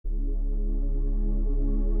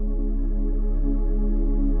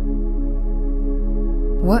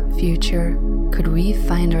What future could we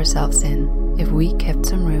find ourselves in if we kept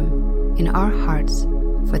some room in our hearts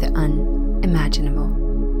for the unimaginable?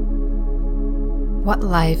 What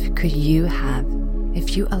life could you have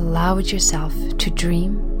if you allowed yourself to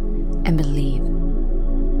dream and believe?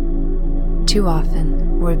 Too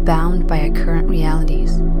often, we're bound by our current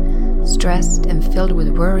realities, stressed and filled with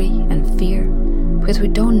worry and fear because we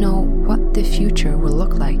don't know what the future will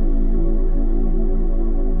look like.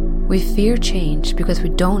 We fear change because we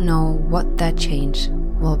don't know what that change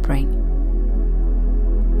will bring.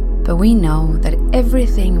 But we know that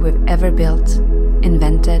everything we've ever built,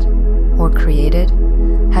 invented, or created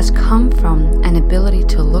has come from an ability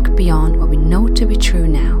to look beyond what we know to be true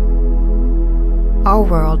now. Our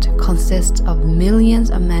world consists of millions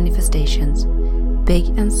of manifestations,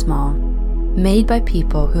 big and small, made by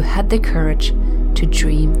people who had the courage to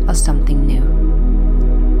dream of something new.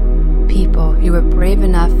 People who were brave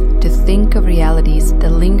enough to think of realities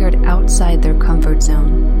that lingered outside their comfort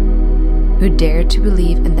zone, who dared to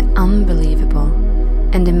believe in the unbelievable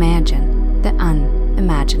and imagine the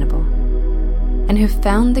unimaginable, and who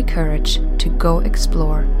found the courage to go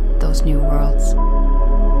explore those new worlds.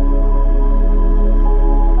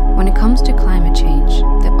 When it comes to climate change,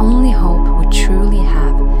 the only hope we truly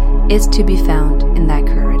have is to be found in that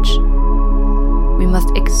courage. We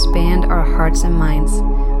must expand our hearts and minds,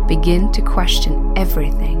 begin to question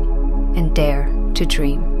everything, and dare to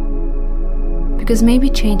dream. Because maybe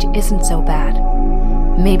change isn't so bad.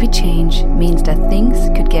 Maybe change means that things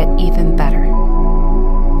could get even better.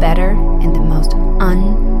 Better in the most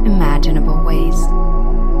unimaginable ways.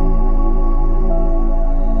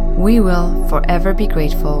 We will forever be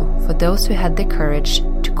grateful for those who had the courage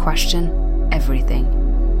to question everything.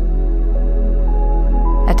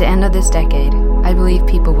 At the end of this decade, I believe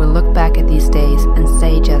people will look back at these days and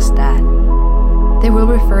say just that. They will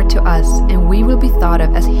refer to us and we will be thought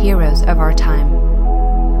of as heroes of our time.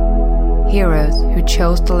 Heroes who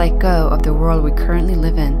chose to let go of the world we currently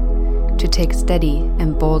live in to take steady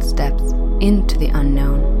and bold steps into the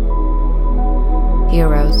unknown.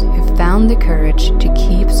 Heroes who found the courage to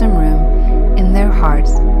keep some room in their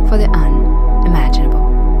hearts for the unimaginable.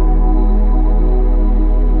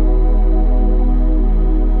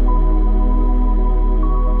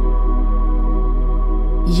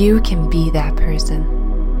 You can be that person,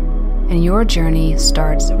 and your journey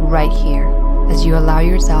starts right here as you allow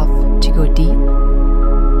yourself to go deep,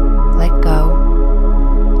 let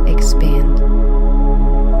go, expand,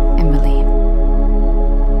 and believe.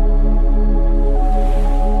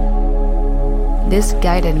 This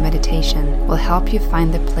guided meditation will help you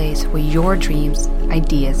find the place where your dreams,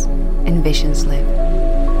 ideas, and visions live.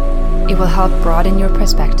 It will help broaden your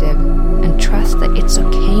perspective and trust that it's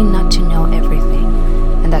okay not to know everything,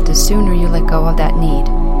 and that the sooner you let go of that need,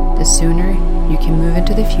 the sooner you can move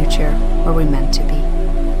into the future where we're meant to be.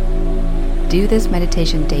 Do this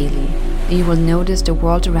meditation daily, and you will notice the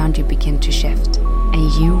world around you begin to shift,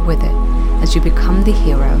 and you with it, as you become the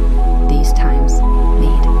hero these times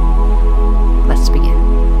need. Let's begin.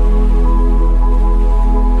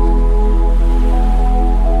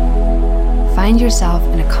 Find yourself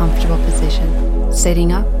in a comfortable position,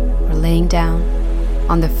 sitting up or laying down,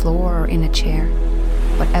 on the floor or in a chair,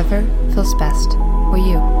 whatever feels best for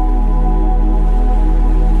you.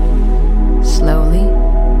 Slowly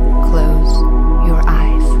close your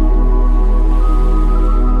eyes.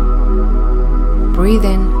 Breathe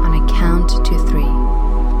in on a count to 3.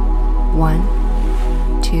 1,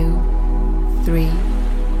 2, 3.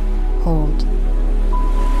 Hold.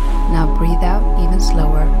 Now breathe out even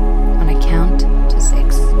slower on a count to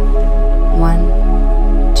 6. 1,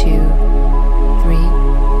 2, 3,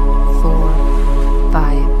 4,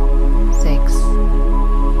 5, 6.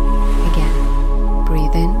 Again.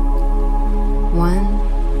 Breathe in. 1,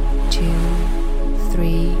 2,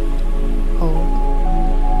 3. Hold.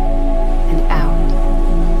 And out.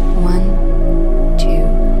 1, 2,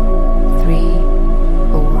 3,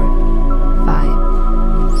 4, 5,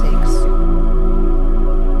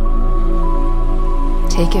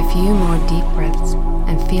 6. Take a few more deep breaths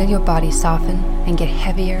and feel your body soften and get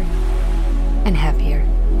heavier and heavier.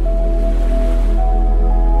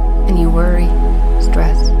 Any worry,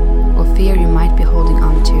 stress, or fear you might be holding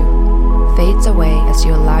on to fades away as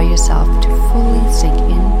you allow yourself to fully sink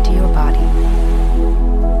into your body.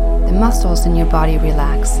 The muscles in your body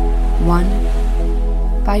relax, one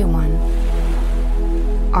by one.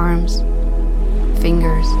 Arms,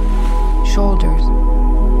 fingers, shoulders,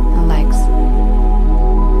 and legs.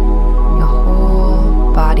 Your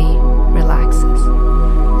whole body relaxes.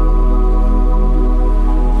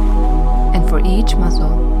 And for each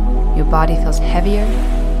muscle, your body feels heavier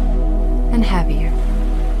and heavier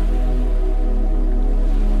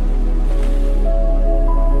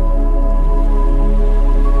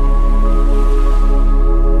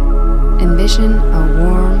Imagine a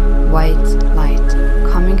warm, white light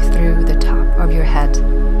coming through the top of your head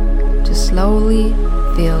to slowly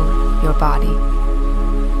fill your body.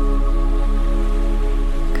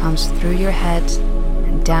 Comes through your head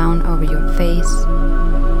and down over your face,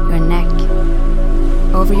 your neck,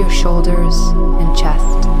 over your shoulders and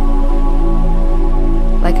chest.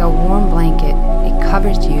 Like a warm blanket, it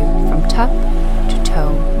covers you from top to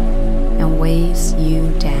toe and weighs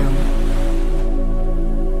you down.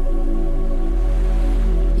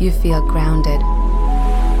 You feel grounded,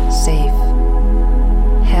 safe,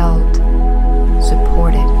 held,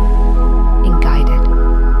 supported, and guided.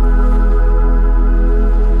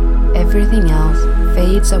 Everything else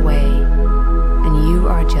fades away, and you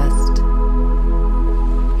are just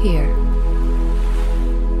here.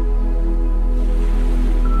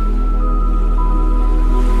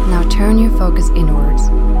 Now turn your focus inwards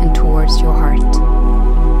and towards your heart.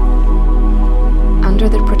 Under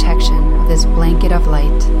the protection of this blanket of light,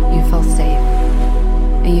 you feel safe,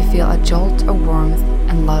 and you feel a jolt of warmth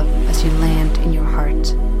and love as you land in your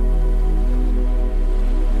heart.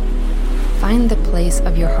 Find the place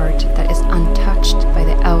of your heart that is untouched by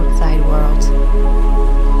the outside world.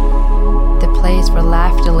 The place where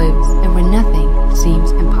laughter lives and where nothing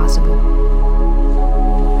seems impossible.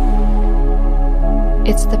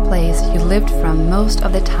 It's the place you lived from most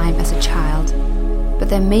of the time as a child, but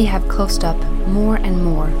that may have closed up more and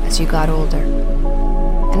more as you got older.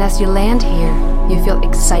 And as you land here, you feel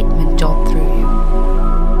excitement jolt through you.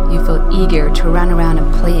 You feel eager to run around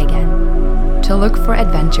and play again, to look for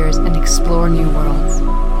adventures and explore new worlds.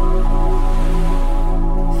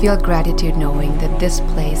 Feel gratitude knowing that this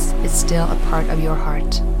place is still a part of your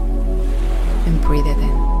heart, and breathe it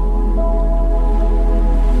in.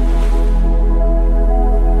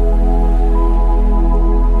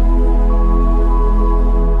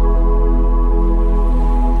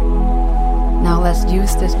 Let's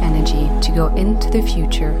use this energy to go into the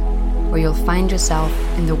future where you'll find yourself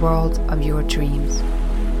in the world of your dreams.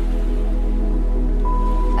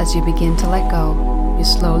 As you begin to let go, you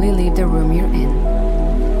slowly leave the room you're in,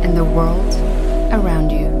 and the world around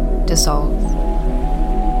you dissolves.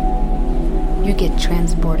 You get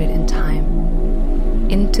transported in time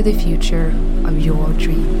into the future of your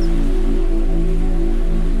dreams.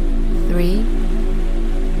 3,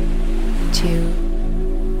 2,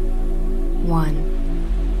 1.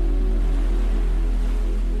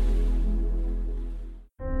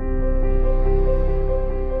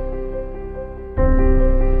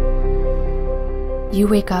 You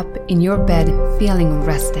wake up in your bed feeling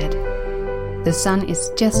rested. The sun is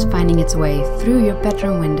just finding its way through your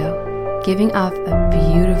bedroom window, giving off a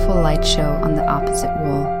beautiful light show on the opposite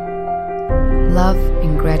wall. Love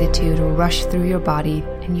and gratitude rush through your body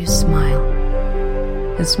and you smile.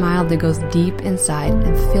 A smile that goes deep inside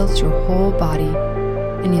and fills your whole body,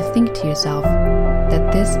 and you think to yourself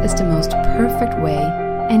that this is the most perfect way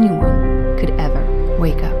anyone could ever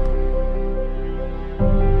wake up.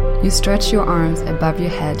 You stretch your arms above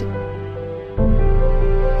your head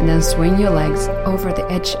and then swing your legs over the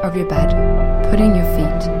edge of your bed, putting your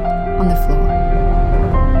feet on the floor.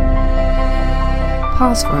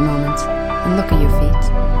 Pause for a moment and look at your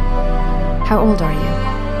feet. How old are you?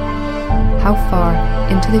 How far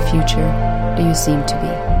into the future do you seem to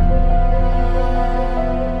be?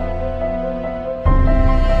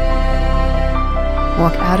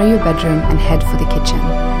 Walk out of your bedroom and head for the kitchen.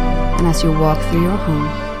 And as you walk through your home,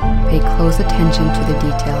 pay close attention to the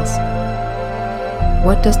details.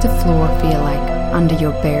 What does the floor feel like under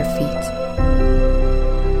your bare feet?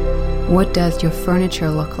 What does your furniture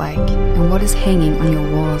look like, and what is hanging on your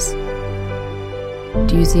walls?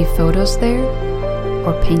 Do you see photos there,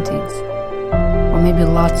 or paintings? Or maybe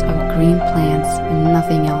lots of green plants and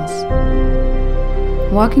nothing else?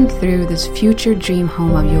 Walking through this future dream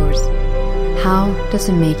home of yours, how does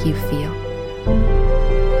it make you feel?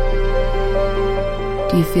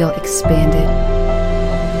 Do you feel expanded,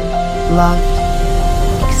 loved,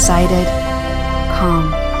 excited,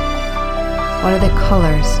 calm? What are the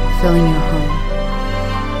colors filling your home?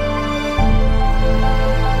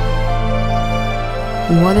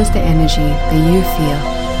 What is the energy that you feel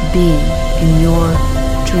being in your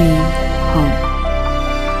dream home?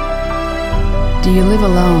 Do you live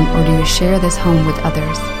alone, or do you share this home with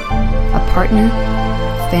others? A partner,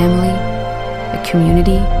 family, a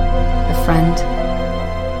community, a friend?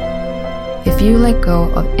 If you let go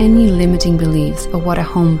of any limiting beliefs of what a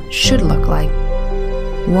home should look like,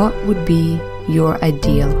 what would be your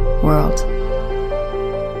ideal world?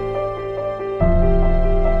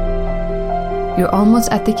 You're almost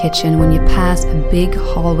at the kitchen when you pass a big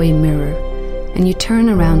hallway mirror and you turn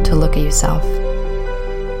around to look at yourself.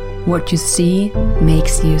 What you see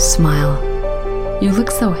makes you smile. You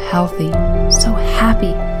look so healthy, so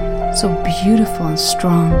happy, so beautiful and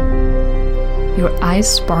strong. Your eyes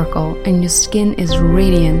sparkle and your skin is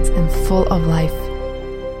radiant and full of life.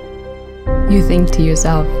 You think to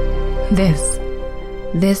yourself, this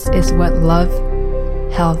is what love,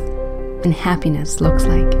 health, and happiness looks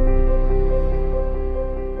like.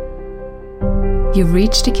 You've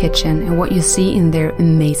reached the kitchen and what you see in there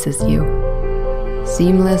amazes you.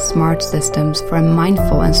 Seamless, smart systems for a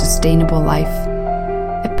mindful and sustainable life.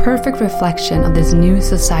 A perfect reflection of this new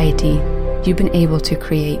society you've been able to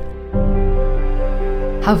create.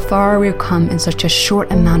 How far we've come in such a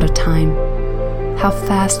short amount of time. How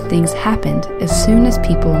fast things happened as soon as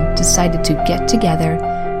people decided to get together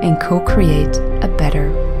and co-create a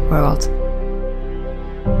better world.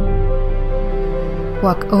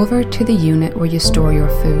 Walk over to the unit where you store your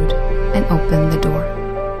food and open the door.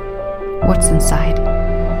 What's inside?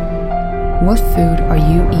 What food are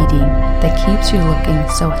you eating that keeps you looking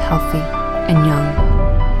so healthy and young?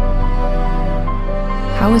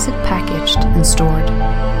 How is it packaged and stored?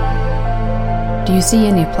 Do you see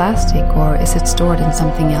any plastic or is it stored in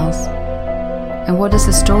something else? And what does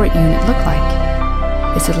the storage unit look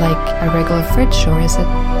like? Is it like a regular fridge or is it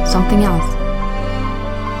something else?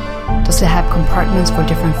 Does it have compartments for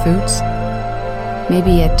different foods?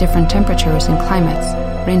 Maybe at different temperatures and climates,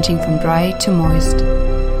 ranging from dry to moist,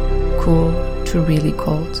 cool to really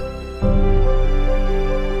cold.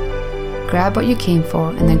 Grab what you came for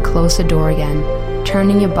and then close the door again,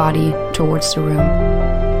 turning your body towards the room.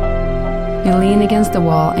 You lean against the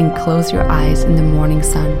wall and close your eyes in the morning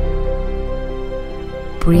sun.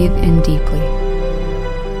 Breathe in deeply.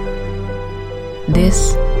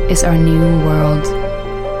 This is our new world.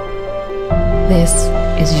 This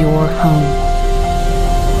is your home.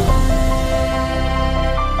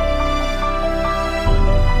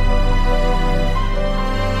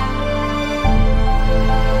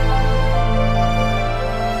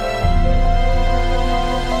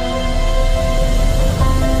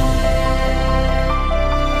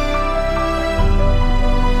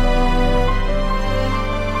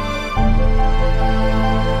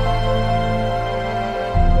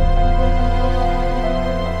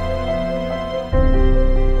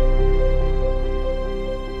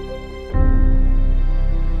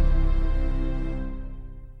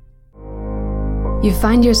 You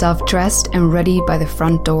find yourself dressed and ready by the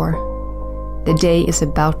front door. The day is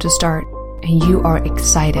about to start, and you are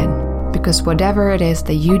excited because whatever it is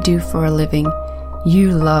that you do for a living,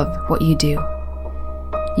 you love what you do.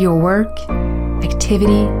 Your work,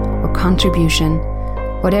 activity, or contribution,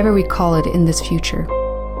 whatever we call it in this future,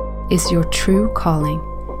 is your true calling,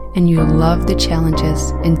 and you love the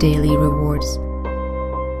challenges and daily rewards.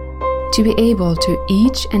 To be able to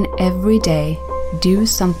each and every day do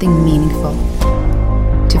something meaningful,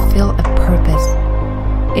 to fill a purpose,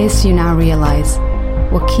 is, you now realize,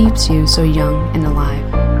 what keeps you so young and alive.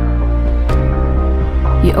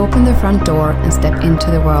 You open the front door and step into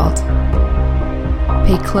the world.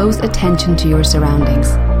 Pay close attention to your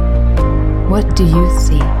surroundings. What do you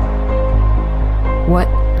see? What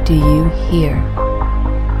do you hear?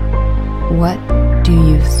 What do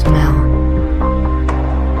you smell?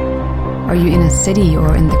 Are you in a city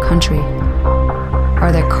or in the country?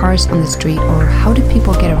 Are there cars on the street, or how do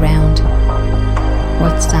people get around?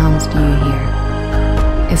 What sounds do you hear?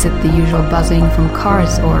 Is it the usual buzzing from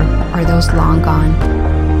cars, or are those long gone?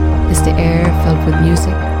 Is the air filled with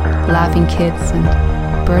music, laughing kids, and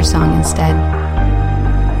birdsong instead?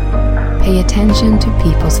 Pay attention to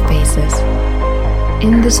people's faces.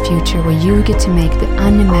 In this future where you get to make the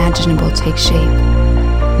unimaginable take shape,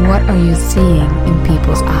 what are you seeing in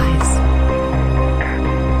people's eyes?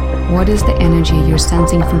 What is the energy you're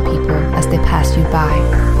sensing from people as they pass you by?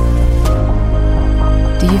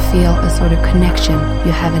 Do you feel a sort of connection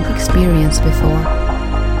you haven't experienced before?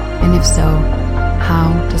 And if so,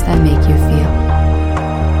 how does that make you feel?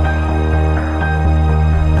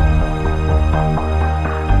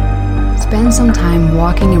 Spend some time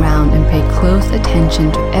walking around and pay close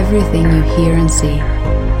attention to everything you hear and see.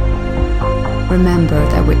 Remember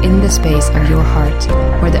that we're in the space of your heart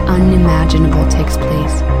where the unimaginable takes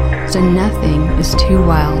place, so nothing is too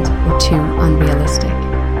wild or too unrealistic.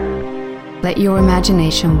 Let your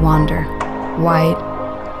imagination wander wide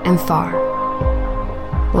and far.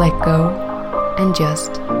 Let go and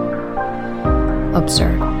just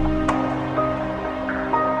observe.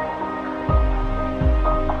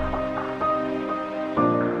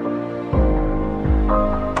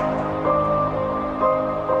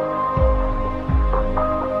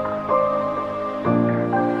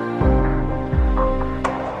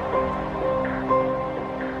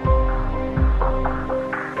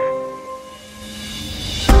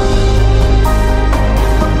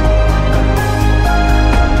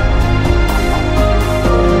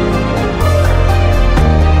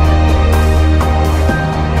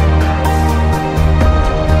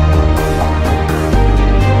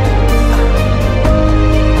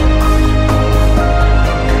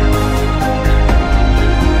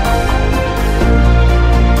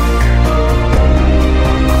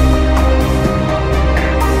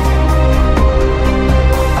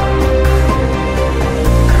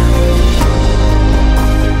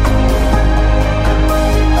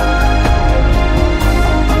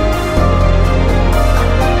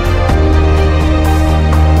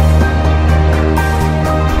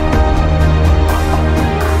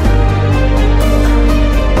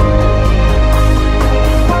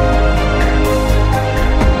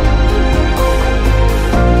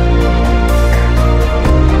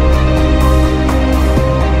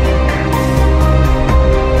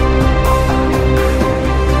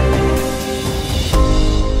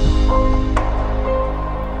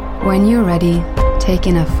 ready, take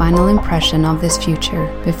in a final impression of this future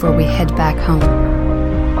before we head back home.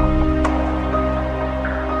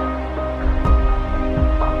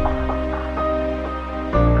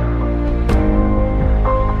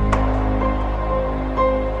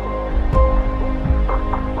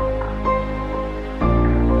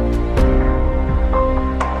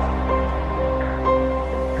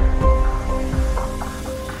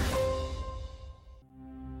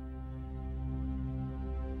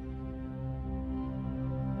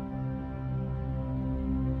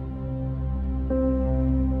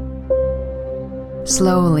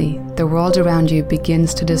 Slowly, the world around you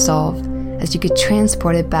begins to dissolve as you get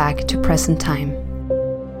transported back to present time.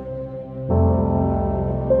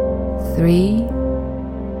 3,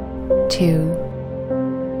 2,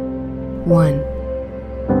 1.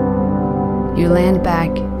 You land back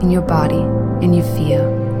in your body and you feel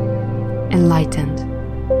enlightened,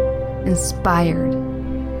 inspired,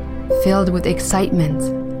 filled with excitement,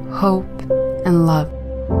 hope, and love.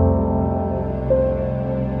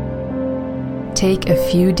 Take a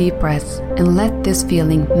few deep breaths and let this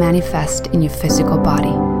feeling manifest in your physical body.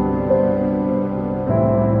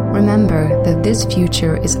 Remember that this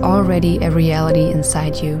future is already a reality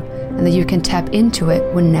inside you and that you can tap into it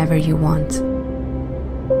whenever you want.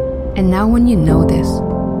 And now when you know this,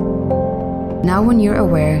 now when you're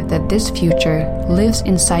aware that this future lives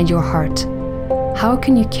inside your heart, how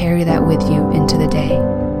can you carry that with you into the day?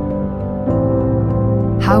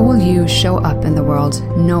 How will you show up in the world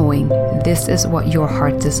knowing this is what your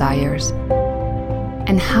heart desires?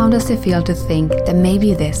 And how does it feel to think that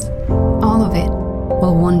maybe this, all of it,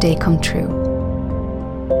 will one day come true?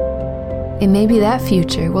 And maybe that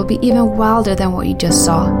future will be even wilder than what you just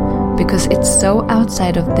saw, because it's so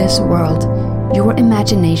outside of this world, your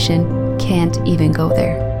imagination can't even go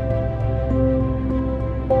there.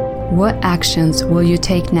 What actions will you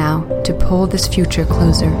take now to pull this future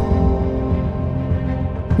closer?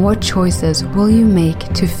 What choices will you make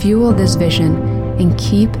to fuel this vision and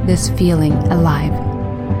keep this feeling alive?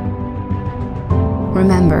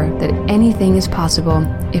 Remember that anything is possible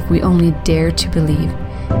if we only dare to believe,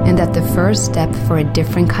 and that the first step for a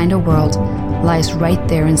different kind of world lies right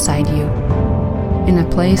there inside you, in a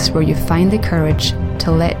place where you find the courage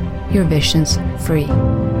to let your visions free.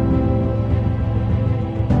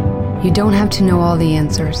 You don't have to know all the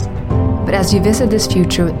answers, but as you visit this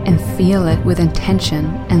future and feel it with intention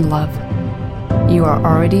and love, you are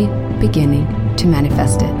already beginning to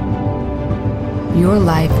manifest it. Your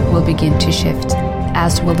life will begin to shift,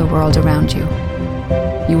 as will the world around you.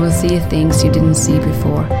 You will see things you didn't see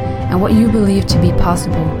before, and what you believe to be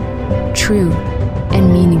possible, true,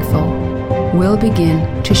 and meaningful will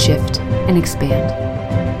begin to shift and expand.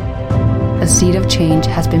 A seed of change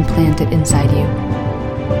has been planted inside you.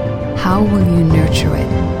 How will you nurture it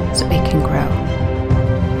so it can grow?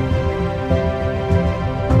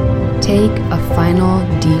 Take a final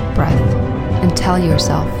deep breath and tell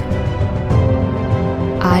yourself,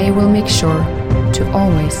 I will make sure to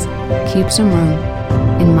always keep some room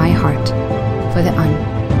in my heart for the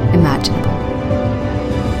unimaginable.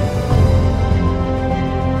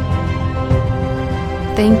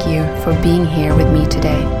 Thank you for being here with me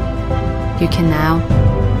today. You can now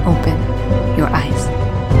open your eyes.